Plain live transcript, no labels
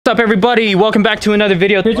up, everybody? Welcome back to another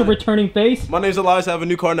video. Here's a returning face. My name's Elias. I have a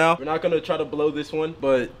new car now. We're not gonna try to blow this one,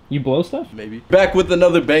 but you blow stuff? Maybe. Back with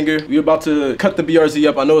another banger. We're about to cut the BRZ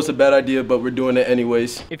up. I know it's a bad idea, but we're doing it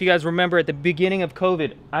anyways. If you guys remember, at the beginning of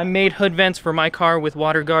COVID, I made hood vents for my car with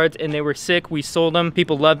water guards, and they were sick. We sold them.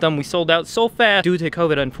 People loved them. We sold out so fast due to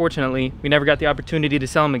COVID. Unfortunately, we never got the opportunity to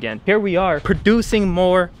sell them again. Here we are producing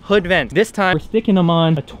more hood vents. This time, we're sticking them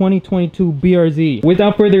on a 2022 BRZ.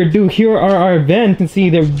 Without further ado, here are our vents. You can see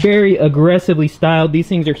they're very aggressively styled. These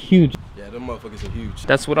things are huge. Yeah, them motherfuckers are huge.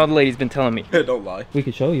 That's what all the ladies been telling me. Don't lie. We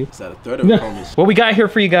could show you. Is that a threat or a promise? What we got here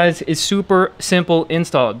for you guys is super simple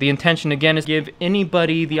install. The intention again is to give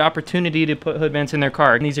anybody the opportunity to put hood vents in their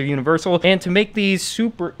car. And these are universal. And to make these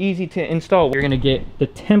super easy to install, you're gonna get the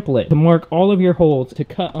template to mark all of your holes to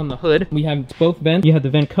cut on the hood. We have both vents. You have the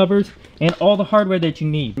vent covers and all the hardware that you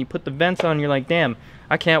need. You put the vents on, you're like, damn,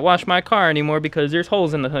 I can't wash my car anymore because there's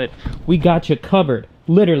holes in the hood. We got you covered,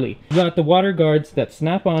 literally. We got the water guards that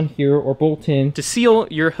snap on here or bolt in to seal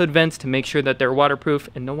your hood vents to make sure that they're waterproof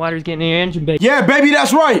and no water's getting in your engine bay. Yeah, baby,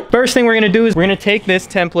 that's right. First thing we're gonna do is we're gonna take this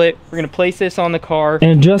template, we're gonna place this on the car,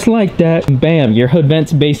 and just like that, bam, your hood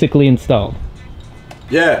vent's basically installed.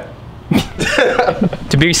 Yeah.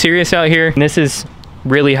 To be serious out here, this is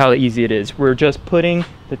really how easy it is. We're just putting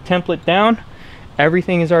the template down.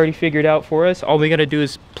 Everything is already figured out for us. All we gotta do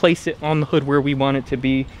is place it on the hood where we want it to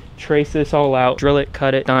be, trace this all out, drill it,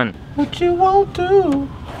 cut it, done. What you won't do.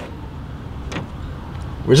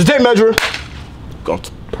 Where's the tape measure? Go.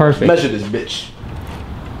 Perfect. Measure this bitch.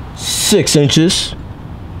 6 inches.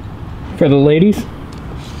 For the ladies.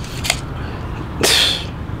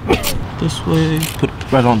 This way, put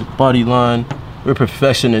it right on the body line. We're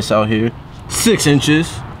perfectionists out here. 6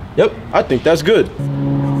 inches. Yep, I think that's good.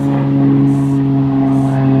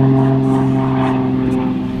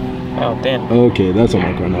 Oh, damn. Okay, that's on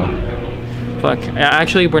my car now. Fuck.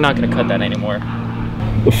 Actually, we're not gonna cut that anymore.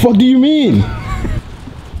 The fuck do you mean?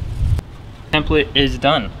 Template is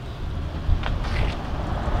done.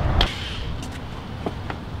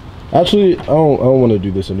 Actually, I don't want to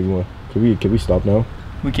do this anymore. Can we stop now?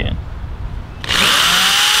 We can.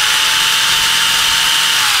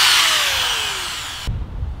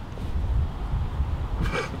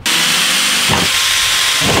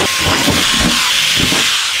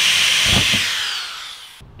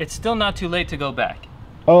 It's still not too late to go back.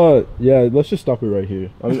 Yeah, let's just stop it right here.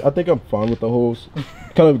 I mean, I think I'm fine with the holes.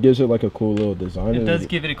 Kind of gives it like a cool little design. It does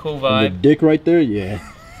give it a cool vibe. The dick right there, yeah.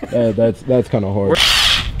 That's kind of hard.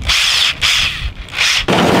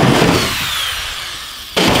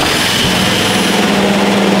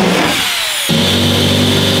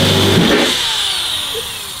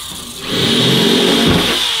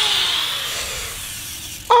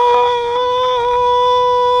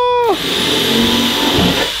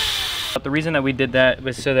 The reason that we did that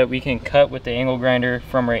was so that we can cut with the angle grinder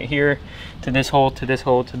from right here to this hole, to this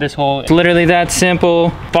hole, to this hole. It's literally that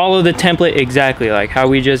simple. Follow the template exactly like how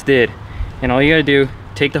we just did. And all you gotta do,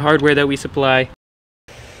 take the hardware that we supply.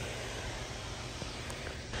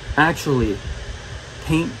 Actually,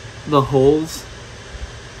 paint the holes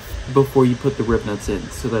before you put the rib nuts in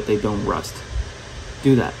so that they don't rust.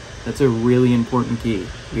 Do that. That's a really important key.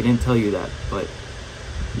 We didn't tell you that, but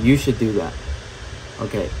you should do that.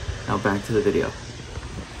 Okay. Now back to the video.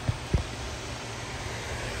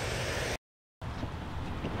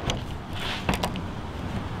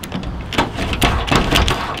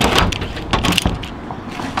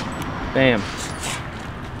 Bam.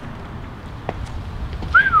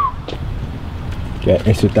 Gotta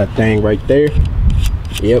insert that thing right there.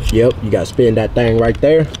 Yep. You gotta spin that thing right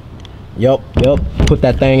there. Yep. Put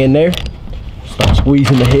that thing in there. Start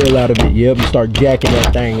squeezing the hell out of it. Yep. You start jacking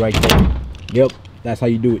that thing right there. Yep. That's how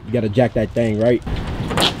you do it. You gotta jack that thing, right?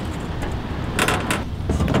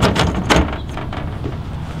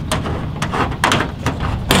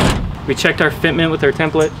 We checked our fitment with our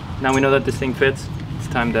template. Now we know that this thing fits. It's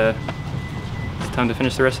time to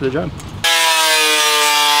finish the rest of the job.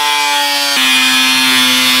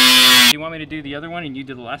 Do you want me to do the other one and you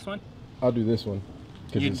do the last one? I'll do this one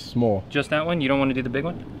because it's small. Just that one? You don't want to do the big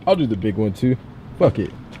one? I'll do the big one too. Fuck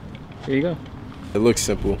it. Here you go. It looks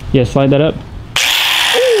simple. Yeah, slide that up.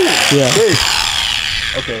 Yeah. Hey.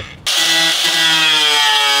 Okay.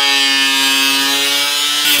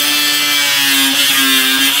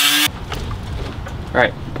 All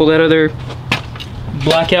right, pull that other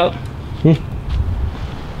block out.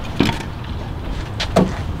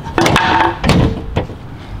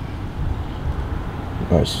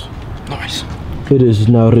 Nice. Nice. It is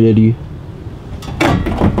now ready.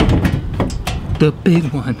 The big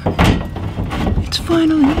one. It's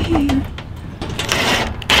finally here.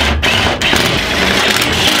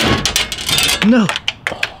 No.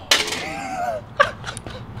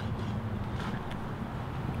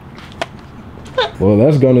 Well,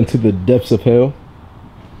 that's gone into the depths of hell.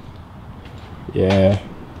 Yeah,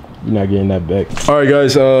 you're not getting that back. All right,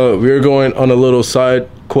 guys, we're going on a little side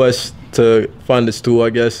quest to find this tool,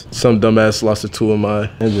 I guess. Some dumbass lost a tool in my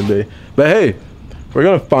engine bay. But hey, we're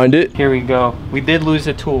gonna find it. Here we go. We did lose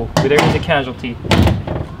a tool. There was a casualty.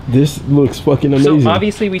 This looks fucking amazing. So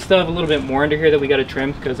obviously we still have a little bit more under here that we gotta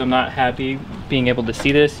trim because I'm not happy being able to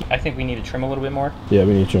see this. I think we need to trim a little bit more. Yeah,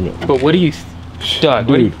 we need to trim it. But what do you, Doug,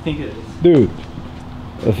 what do you think it is? Dude,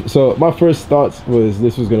 so my first thoughts was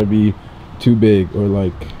this was gonna be too big, or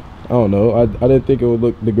like, I don't know, I didn't think it would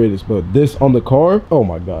look the greatest, but this on the car, oh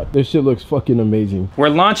my god, this shit looks fucking amazing. We're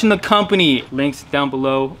launching the company. Links down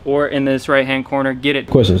below or in this right hand corner. Get it.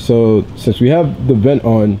 Question, so since we have the vent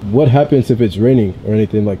on, what happens if it's raining or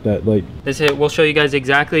anything like that? Like, this is it. We'll show you guys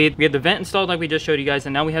exactly. We have the vent installed like we just showed you guys,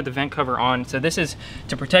 and now we have the vent cover on. So this is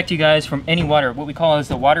to protect you guys from any water, what we call is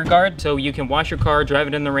the water guard, so you can wash your car, drive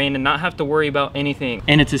it in the rain, and not have to worry about anything.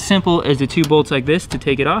 And it's as simple as the 2 bolts like this to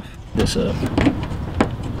take it off. This up.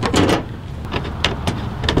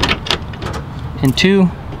 And 2,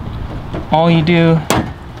 all you do,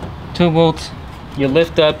 2 bolts, you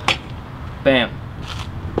lift up, bam,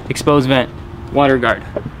 exposed vent, water guard.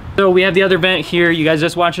 So we have the other vent here. You guys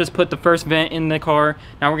just watched us put the first vent in the car.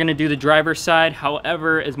 Now we're gonna do the driver's side.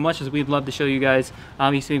 However, as much as we'd love to show you guys,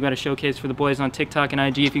 obviously we've got a showcase for the boys on TikTok and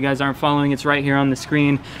IG. If you guys aren't following, it's right here on the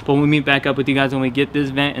screen. But we'll meet back up with you guys when we get this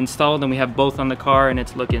vent installed and we have both on the car and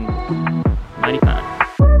it's looking mighty fine.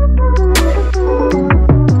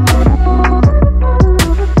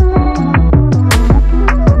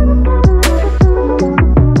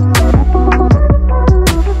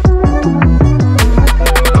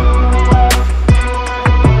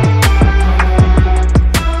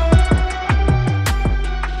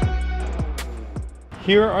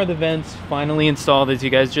 Here are the vents finally installed, as you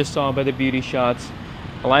guys just saw by the beauty shots.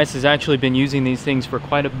 Elias has actually been using these things for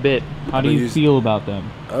quite a bit. How do you feel about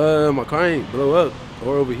them? My car ain't blow up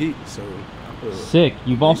or overheat, so sick.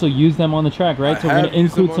 You've also used them on the track, right? So we're gonna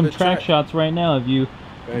include some track shots right now of you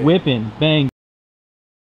whipping, bang.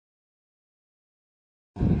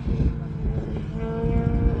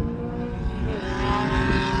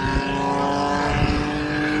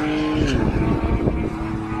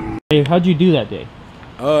 Hey, how'd you do that day?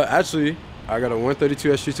 Actually, I got a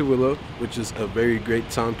 132 Street to Willow, which is a very great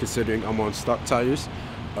time considering I'm on stock tires.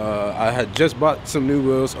 I had just bought some new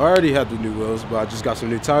wheels. I already had the new wheels, but I just got some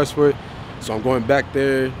new tires for it. So I'm going back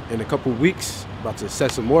there in a couple weeks, about to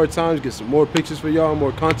set some more times, get some more pictures for y'all,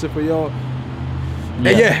 more content for y'all.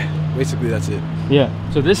 And yeah, basically that's it. Yeah,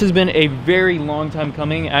 so this has been a very long time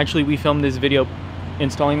coming. Actually, we filmed this video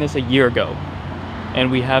installing this a year ago,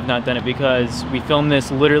 and we have not done it because we filmed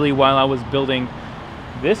this literally while I was building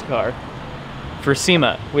this car for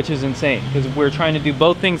SEMA, which is insane because we're trying to do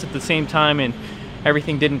both things at the same time and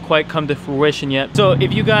everything didn't quite come to fruition yet. So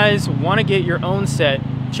if you guys want to get your own set,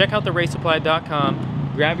 check out the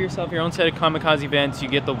racesupply.com, grab yourself your own set of kamikaze vents. You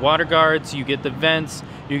get the water guards, you get the vents,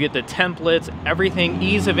 you get the templates, everything,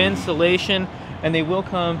 ease of installation, and they will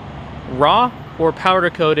come raw or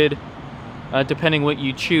powder coated depending what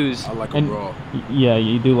you choose. I like them raw. Yeah,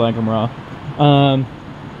 you do like them raw.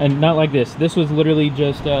 And not like this. This was literally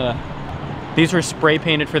just, these were spray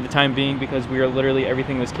painted for the time being because we are literally,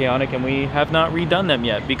 everything was chaotic and we have not redone them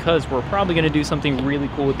yet because we're probably gonna do something really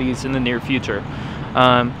cool with these in the near future.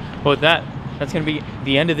 But with that, that's gonna be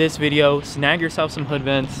the end of this video. Snag yourself some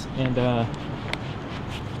Hoodvents and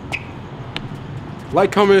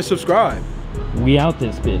like, comment, and subscribe. We out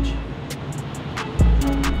this bitch.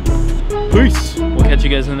 Peace. We'll catch you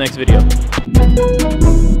guys in the next video.